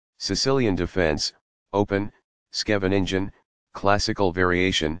Sicilian defense, open, Scheveningen, classical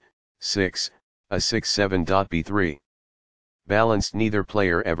variation, 6, a 6-7.b3. Balanced, neither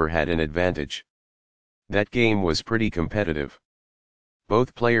player ever had an advantage. That game was pretty competitive.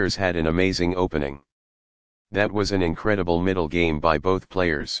 Both players had an amazing opening. That was an incredible middle game by both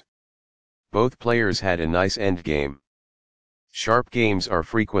players. Both players had a nice end game. Sharp games are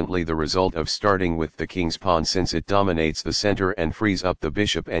frequently the result of starting with the king's pawn, since it dominates the center and frees up the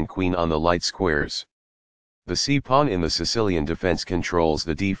bishop and queen on the light squares. The c-pawn in the Sicilian defense controls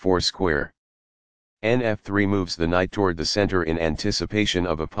the d4 square. Nf3 moves the knight toward the center in anticipation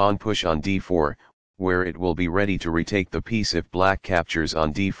of a pawn push on d4, where it will be ready to retake the piece if black captures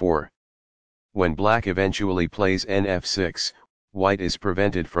on d4. When black eventually plays nf6, white is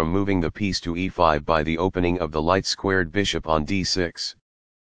prevented from moving the piece to e5 by the opening of the light-squared bishop on d6.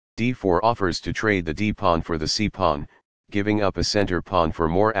 d4 offers to trade the d-pawn for the c-pawn, giving up a center pawn for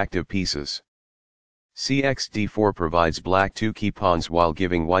more active pieces. Cx d4 provides black 2 key pawns while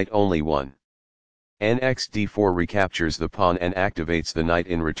giving white only one. Nx d4 recaptures the pawn and activates the knight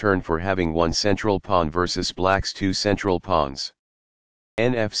in return for having one central pawn versus black's 2 central pawns.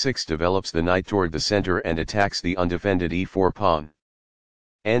 Nf6 develops the knight toward the center and attacks the undefended e4 pawn.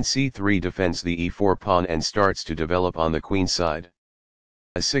 Nc3 defends the e4 pawn and starts to develop on the queen side.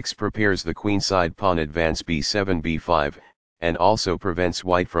 A6 prepares the queenside pawn advance b7 b5, and also prevents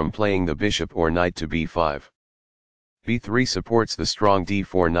white from playing the bishop or knight to b5. b3 supports the strong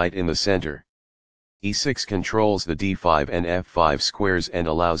d4 knight in the center. e6 controls the d5 and f5 squares and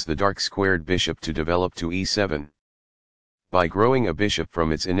allows the dark squared bishop to develop to e7. By growing a bishop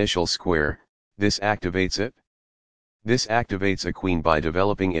from its initial square, this activates it. This activates a queen by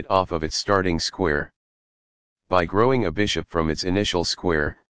developing it off of its starting square. By growing a bishop from its initial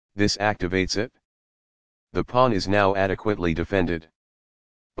square, this activates it. The pawn is now adequately defended.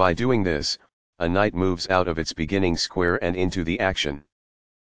 By doing this, a knight moves out of its beginning square and into the action.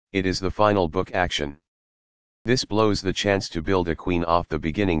 It is the final book action. This blows the chance to build a queen off the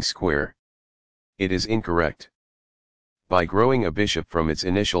beginning square. It is incorrect. By growing a bishop from its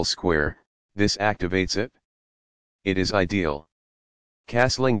initial square, this activates it. It is ideal.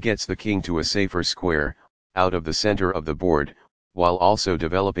 Castling gets the king to a safer square, out of the center of the board, while also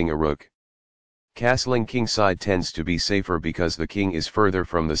developing a rook. Castling kingside tends to be safer because the king is further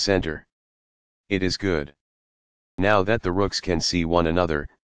from the center. It is good. Now that the rooks can see one another,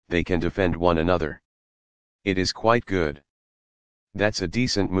 they can defend one another. It is quite good. That's a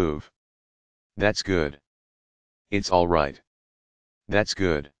decent move. That's good. It's alright. That's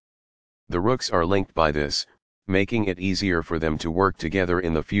good. The rooks are linked by this, making it easier for them to work together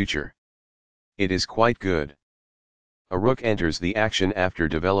in the future. It is quite good. A rook enters the action after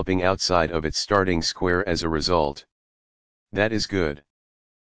developing outside of its starting square as a result. That is good.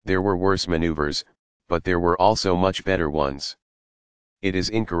 There were worse maneuvers, but there were also much better ones. It is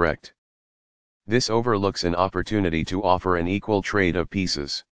incorrect. This overlooks an opportunity to offer an equal trade of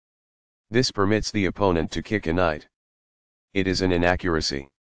pieces. This permits the opponent to kick a knight. It is an inaccuracy.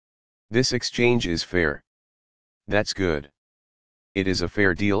 This exchange is fair. That's good. It is a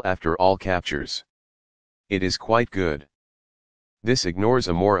fair deal after all captures. It is quite good. This ignores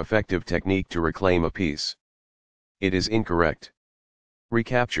a more effective technique to reclaim a piece. It is incorrect.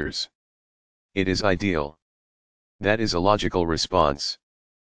 Recaptures. It is ideal. That is a logical response.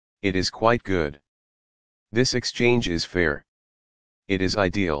 It is quite good. This exchange is fair. It is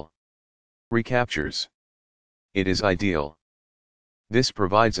ideal. Recaptures. It is ideal. This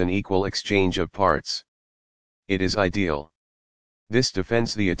provides an equal exchange of parts. It is ideal. This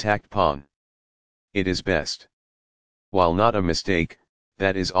defends the attacked pawn. It is best. While not a mistake,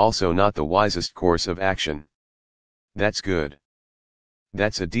 that is also not the wisest course of action. That's good.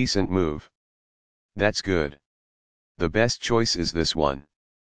 That's a decent move. That's good. The best choice is this one.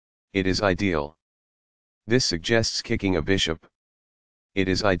 It is ideal. This suggests kicking a bishop. It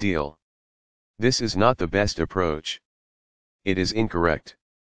is ideal. This is not the best approach. It is incorrect.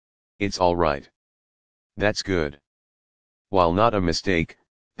 It's alright. That's good. While not a mistake,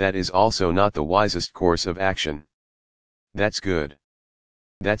 that is also not the wisest course of action. That's good.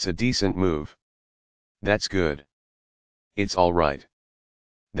 That's a decent move. That's good. It's alright.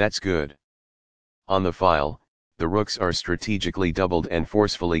 That's good. On the file, the rooks are strategically doubled and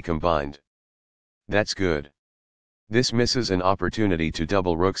forcefully combined. That's good. This misses an opportunity to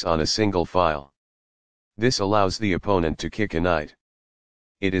double rooks on a single file. This allows the opponent to kick a knight.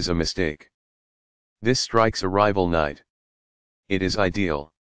 It is a mistake. This strikes a rival knight. It is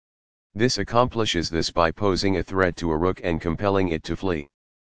ideal. This accomplishes this by posing a threat to a rook and compelling it to flee.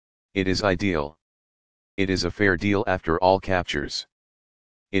 It is ideal. It is a fair deal after all captures.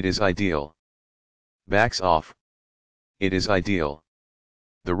 It is ideal. Backs off. It is ideal.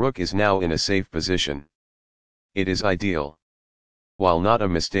 The rook is now in a safe position. It is ideal. While not a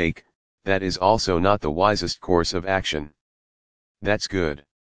mistake, that is also not the wisest course of action. That's good.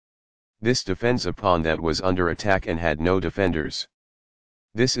 This defends a pawn that was under attack and had no defenders.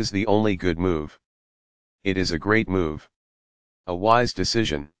 This is the only good move. It is a great move. A wise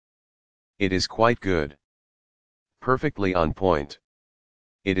decision. It is quite good. Perfectly on point.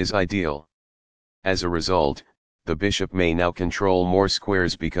 It is ideal. As a result, the bishop may now control more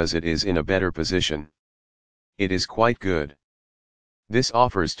squares because it is in a better position. It is quite good. This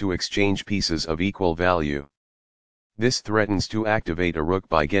offers to exchange pieces of equal value. This threatens to activate a rook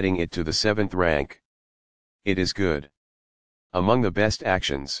by getting it to the 7th rank. It is good. Among the best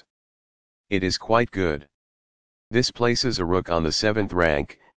actions. It is quite good. This places a rook on the 7th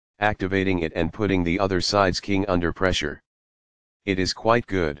rank, activating it and putting the other side's king under pressure. It is quite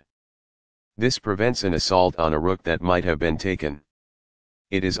good. This prevents an assault on a rook that might have been taken.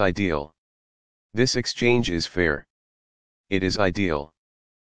 It is ideal. This exchange is fair. It is ideal.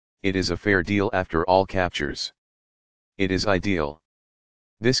 It is a fair deal after all captures. It is ideal.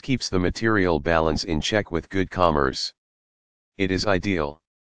 This keeps the material balance in check with good commerce. It is ideal.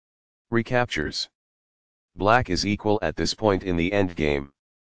 Recaptures. Black is equal at this point in the endgame.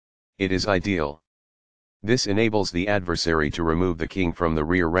 It is ideal. This enables the adversary to remove the king from the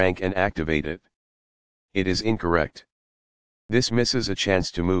rear rank and activate it. It is incorrect. This misses a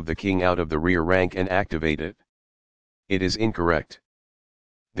chance to move the king out of the rear rank and activate it. It is incorrect.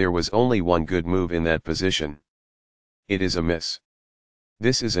 There was only one good move in that position. It is a miss.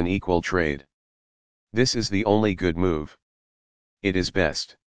 This is an equal trade. This is the only good move. It is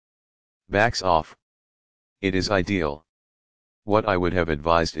best. Backs off. It is ideal. What I would have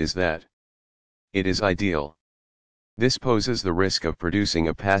advised is that. It is ideal. This poses the risk of producing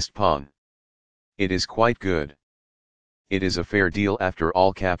a passed pawn. It is quite good. It is a fair deal after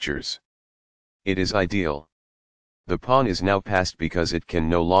all captures. It is ideal. The pawn is now passed because it can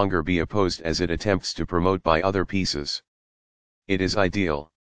no longer be opposed as it attempts to promote by other pieces. It is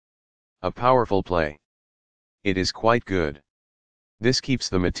ideal. A powerful play. It is quite good. This keeps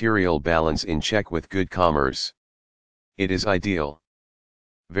the material balance in check with good commerce. It is ideal.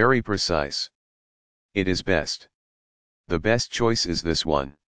 Very precise. It is best. The best choice is this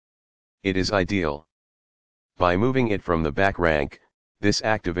one. It is ideal. By moving it from the back rank, this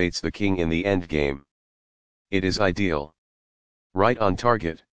activates the king in the endgame. It is ideal. Right on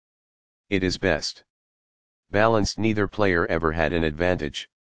target. It is best. Balanced. Neither player ever had an advantage.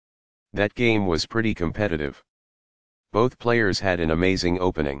 That game was pretty competitive. Both players had an amazing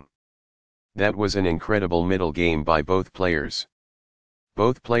opening. That was an incredible middle game by both players.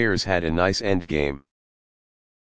 Both players had a nice endgame.